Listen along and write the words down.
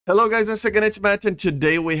Hello guys, once again it's Matt, and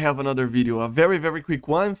today we have another video, a very quick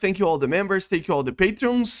one. Thank you all the members, thank you all the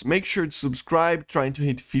patrons. Make sure to subscribe, trying to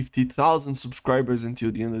hit 50,000 subscribers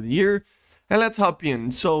until the end of the year. And let's hop in.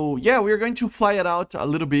 So yeah, we're going to fly it out a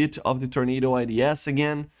little bit of the Tornado IDS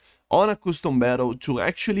again on a custom battle to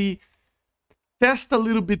actually test a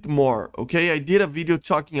little bit more, okay? I did a video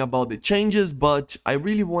talking about the changes, but I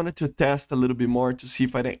really wanted to test a little bit more to see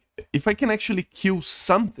if I can actually kill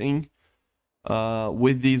something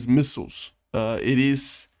with these missiles. It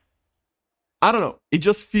is, I don't know, it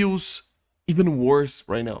just feels even worse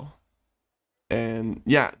right now. And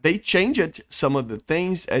yeah, they changed some of the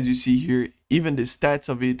things, as you see here. Even the stats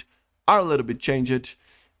of it are a little bit changed.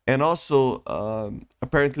 And also,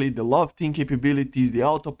 apparently the lofting capabilities, the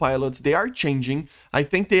autopilots, they are changing. I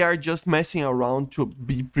think they are just messing around to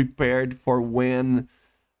be prepared for when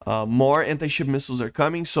more anti-ship missiles are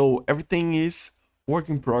coming. So everything is work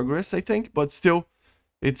in progress, I think, but still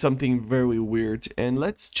it's something very weird. And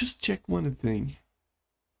let's just check one thing.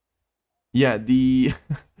 Yeah, the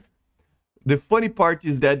the funny part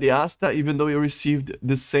is that the Asta, even though it received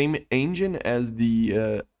the same engine as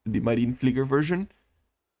the Marine Flieger version,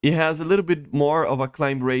 it has a little bit more of a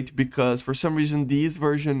climb rate because for some reason this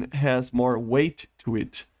version has more weight to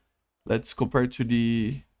it. Let's compare to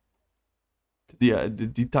the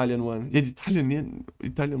Italian one. Yeah, the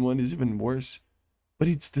Italian one is even worse. But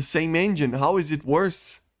it's the same engine. How is it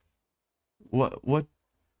worse? What?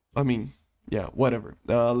 I mean, yeah, whatever.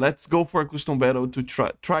 Let's go for a custom battle to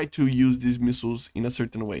try to use these missiles in a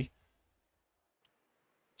certain way.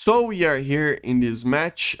 So we are here in this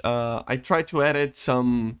match. I tried to add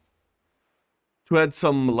some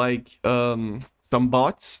like some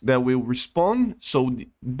bots that will respawn so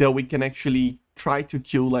that we can actually try to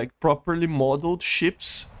kill like properly modeled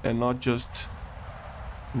ships and not just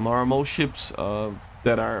normal ships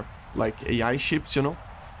that are like AI ships, you know.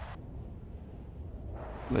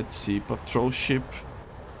 Let's see, patrol ship.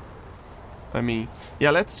 I mean, yeah,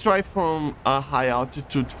 let's try from a high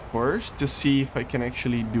altitude first to see if I can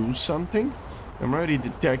actually do something. I'm already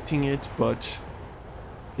detecting it, but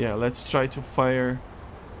yeah, let's try to fire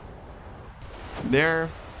there.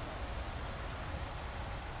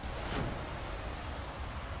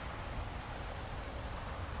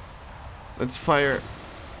 Let's fire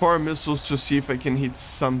 4 missiles to see if I can hit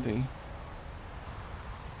something.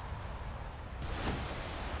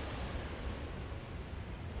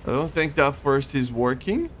 I don't think that first is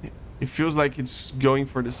working. It feels like it's going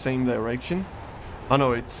for the same direction. Oh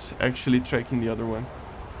no, it's actually tracking the other one.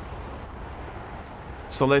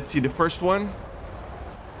 So let's see the first one.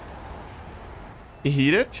 It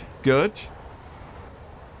hit it. Good.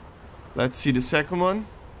 Let's see the second one.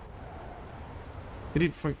 Did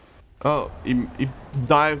it... Oh, it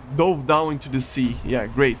dove down into the sea. Yeah,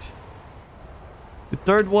 great. The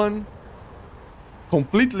third one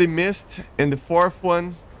completely missed, and the fourth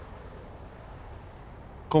one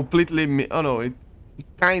completely oh no, it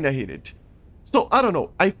kind of hit it. So I don't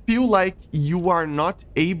know, I feel like you are not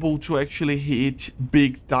able to actually hit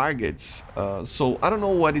big targets. So I don't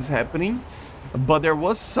know what is happening, but there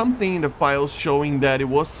was something in the files showing that it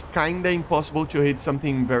was kind of impossible to hit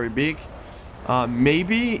something very big.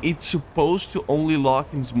 Maybe it's supposed to only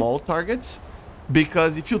lock in small targets,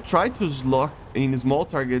 because if you try to lock in small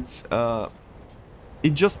targets,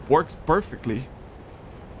 it just works perfectly.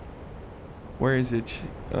 Where is it?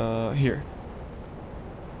 Here.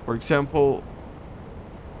 For example,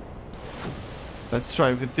 let's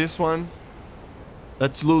try with this one.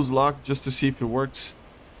 Let's lose lock just to see if it works.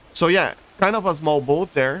 So yeah, kind of a small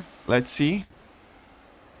boat there. Let's see.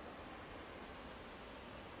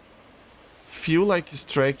 Feel like it's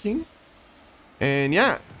tracking, and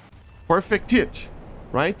yeah, perfect hit,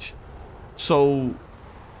 right? So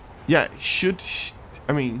yeah,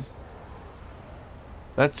 I mean,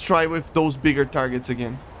 let's try with those bigger targets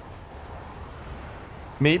again.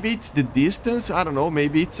 Maybe it's the distance, I don't know,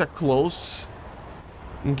 maybe it's a close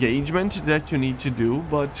engagement that you need to do,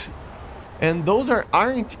 but and those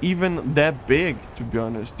aren't even that big, to be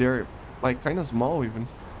honest. They're like kind of small even.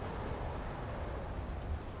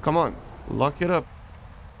 Come on, lock it up.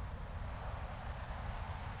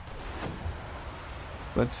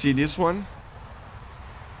 Let's see this one.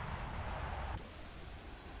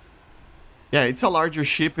 Yeah, it's a larger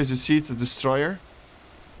ship. As you see, it's a destroyer.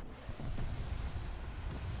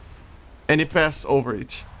 And it passed over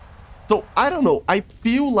it. So, I don't know. I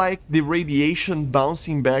feel like the radiation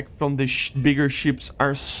bouncing back from the bigger ships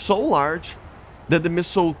are so large that the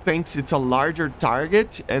missile thinks it's a larger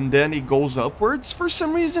target and then it goes upwards for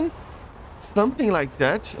some reason. Something like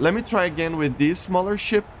that. Let me try again with this smaller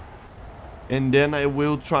ship. And then I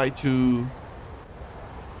will try to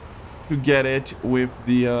to get it with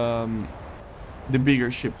the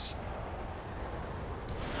bigger ships.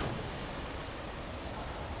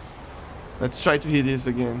 Let's try to hit this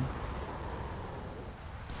again.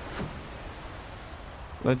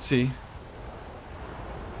 Let's see.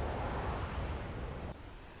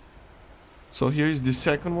 So here's the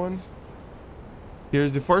second one.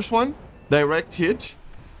 Here's the first one. Direct hit.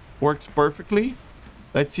 Worked perfectly.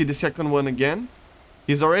 Let's see the second one again.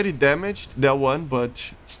 He's already damaged that one,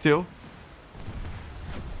 but still.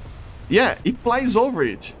 Yeah, it flies over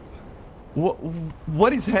it.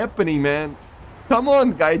 What is happening, man? Come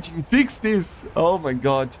on, Gaijin, fix this. Oh my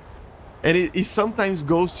god. And it sometimes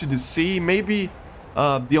goes to the sea. Maybe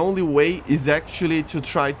the only way is actually to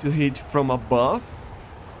try to hit from above.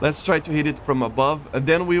 Let's try to hit it from above.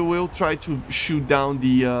 Then we will try to shoot down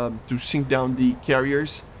the, to sink down the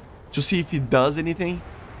carriers to see if it does anything.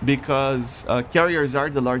 Because carriers are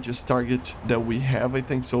the largest target that we have, I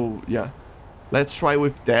think. So, yeah. Let's try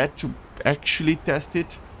with that to actually test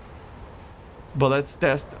it. But let's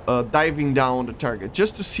test diving down the target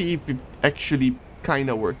just to see if it actually kind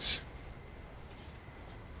of works.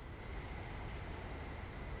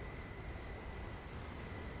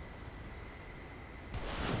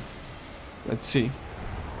 Let's see.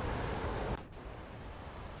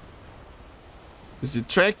 Is it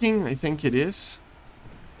tracking? I think it is.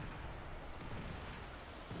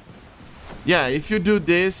 Yeah, if you do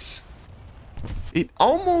this, it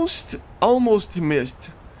almost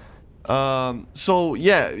missed. So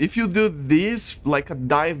yeah, if you do this like a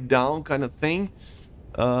dive down kind of thing,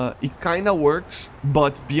 it kind of works,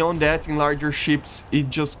 but beyond that, in larger ships it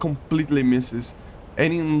just completely misses,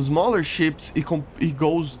 and in smaller ships it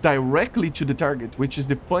goes directly to the target, which is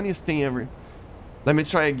the funniest thing ever. Let me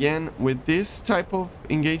try again with this type of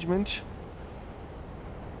engagement.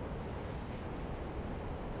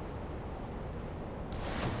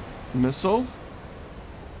 Missile.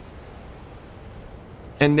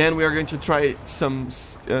 And then we are going to try some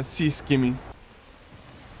sea skimming.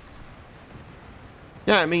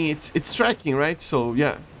 Yeah, I mean, it's tracking, right? So,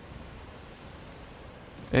 yeah.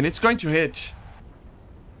 And it's going to hit.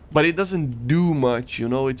 But it doesn't do much, you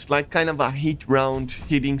know? It's like kind of a hit round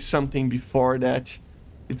hitting something before that.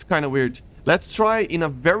 It's kind of weird. Let's try in a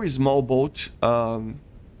very small boat to,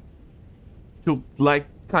 like,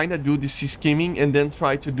 kind of do the sea skimming and then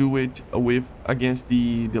try to do it with against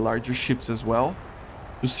the larger ships as well,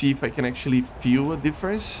 to see if I can actually feel a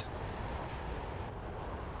difference.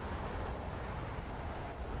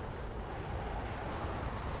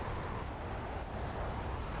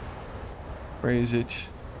 Where is it?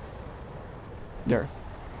 There.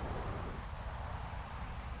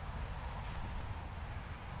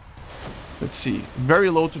 Let's see. Very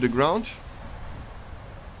low to the ground.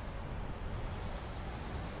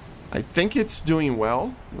 I think it's doing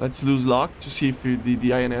well. Let's lose lock to see if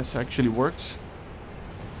the INS actually works.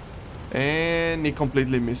 And it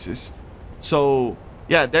completely misses. So,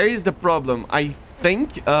 yeah, there is the problem. I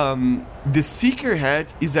think the seeker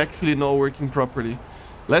head is actually not working properly.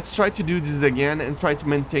 Let's try to do this again and try to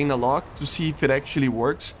maintain a lock to see if it actually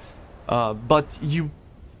works. But you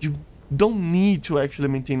don't need to actually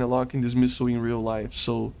maintain a lock in this missile in real life.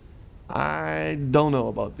 So, I don't know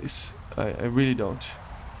about this. I really don't.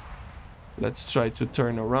 Let's try to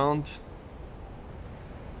turn around.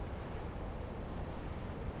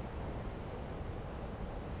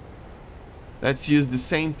 Let's use the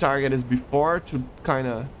same target as before to kind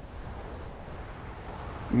of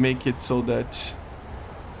make it so that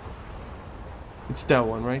it's that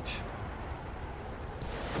one, right?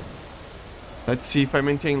 Let's see if I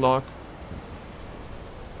maintain lock.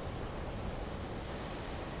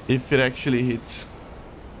 If it actually hits.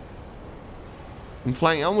 I'm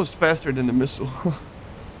flying almost faster than the missile.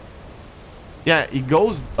 Yeah, it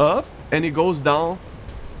goes up and it goes down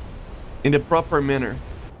in the proper manner.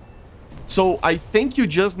 So I think you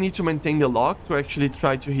just need to maintain the lock to actually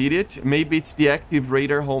try to hit it. Maybe it's the active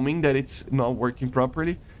radar homing that it's not working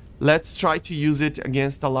properly. Let's try to use it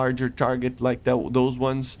against a larger target like those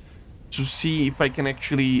ones to see if I can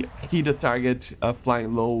actually hit a target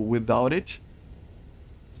flying low without it.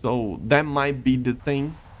 So that might be the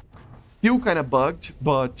thing. Still kind of bugged,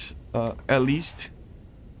 but at least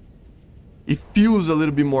it feels a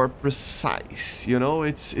little bit more precise, you know?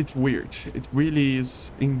 It's weird. It really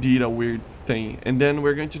is indeed a weird thing. And then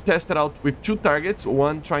we're going to test it out with two targets,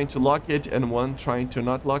 one trying to lock it and one trying to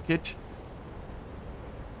not lock it,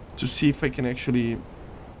 to see if I can actually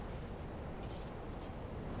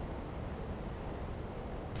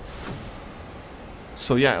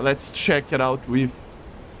so yeah, let's check it out with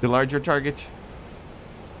the larger target.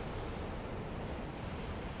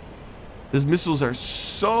 These missiles are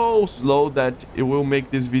so slow that it will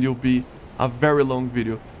make this video be a very long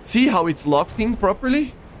video. See how it's lofting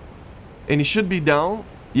properly? And it should be down.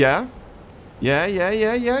 Yeah.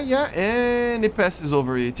 Yeah. And it passes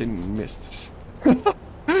over it and misses.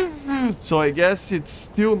 So I guess it's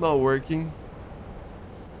still not working.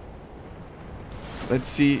 Let's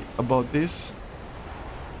see about this.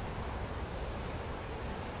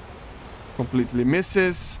 Completely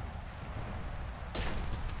misses.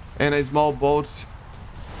 And a small boat.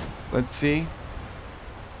 Let's see.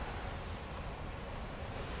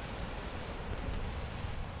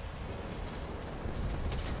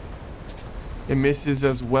 It misses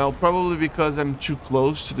as well, probably because I'm too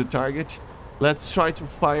close to the target. Let's try to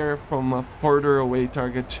fire from a further away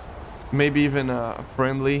target. Maybe even a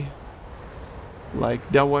friendly.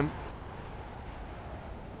 Like that one.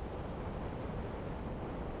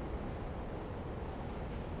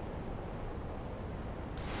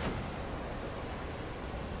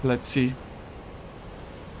 Let's see.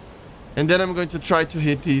 And then I'm going to try to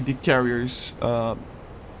hit the carriers.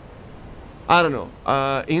 I don't know.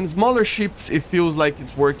 In smaller ships, it feels like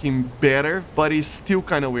it's working better, but it's still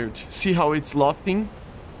kind of weird. See how it's lofting?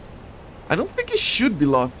 I don't think it should be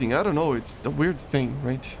lofting. I don't know. It's a weird thing,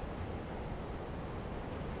 right?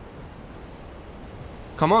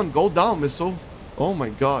 Come on, go down, missile. Oh my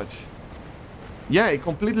god. Yeah, it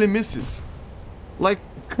completely misses. Like,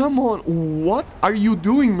 come on. What are you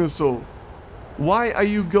doing, missile? Why are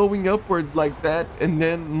you going upwards like that and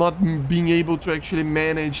then not being able to actually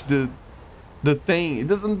manage the thing? It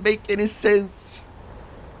doesn't make any sense.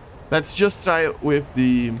 Let's just try it with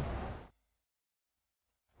the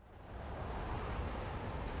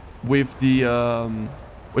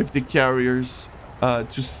carriers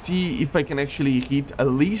to see if I can actually hit at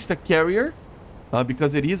least a carrier,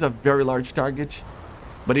 because it is a very large target.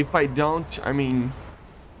 But if I don't, I mean,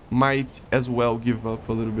 might as well give up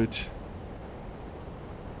a little bit.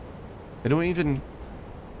 I don't even...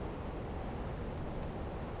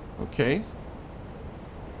 Okay.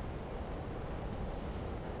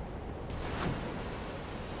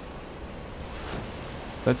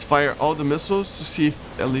 Let's fire all the missiles to see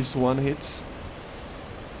if at least one hits.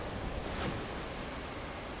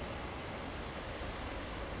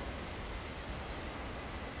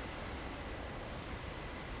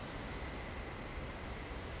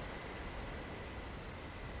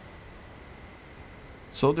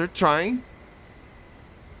 So they're trying.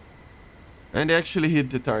 And they actually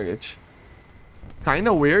hit the target.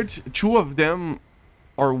 Kinda weird. Two of them,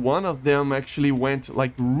 or one of them actually went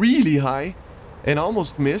like really high and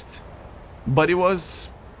almost missed. But it was,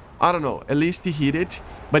 I don't know, at least he hit it.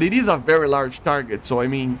 But it is a very large target, so I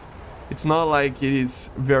mean, it's not like it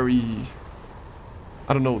is very,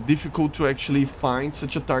 I don't know, difficult to actually find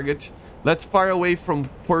such a target. Let's fire away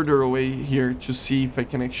from further away here to see if I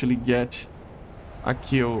can actually get a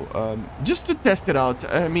kill, just to test it out.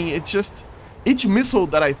 I mean, it's just each missile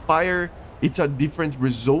that I fire, it's a different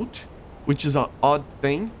result, which is an odd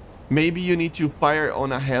thing. Maybe you need to fire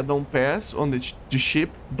on a head-on pass on the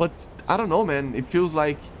ship, but I don't know, man. It feels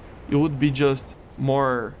like it would be just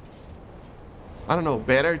more, I don't know,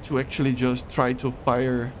 better to actually just try to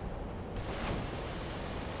fire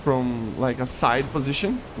from like a side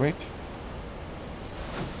position, right?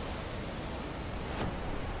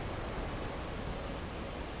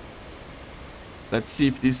 Let's see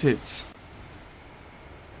if this hits.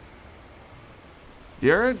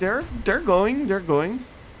 They're going.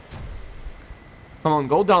 Come on,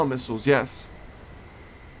 go down, missiles. Yes.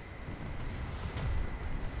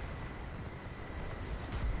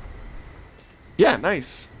 Yeah,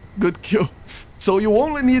 nice. Good kill. So you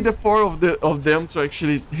only need the 4 of them to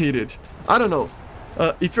actually hit it. I don't know.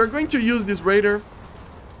 If you're going to use this radar,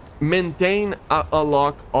 maintain a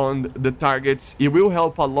lock on the targets. It will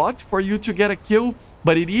help a lot for you to get a kill,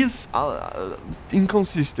 but it is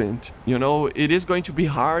inconsistent. You know, it is going to be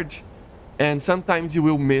hard, and sometimes you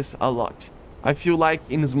will miss a lot. I feel like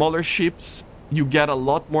in smaller ships, you get a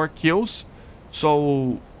lot more kills.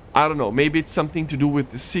 So, I don't know, maybe it's something to do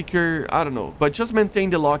with the seeker, I don't know. But just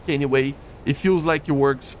maintain the lock anyway. It feels like it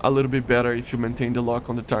works a little bit better if you maintain the lock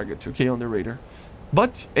on the target, okay, on the radar.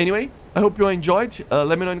 But anyway, I hope you enjoyed.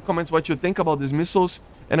 Let me know in the comments what you think about these missiles,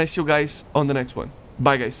 and I see you guys on the next one.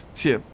 Bye guys, see ya.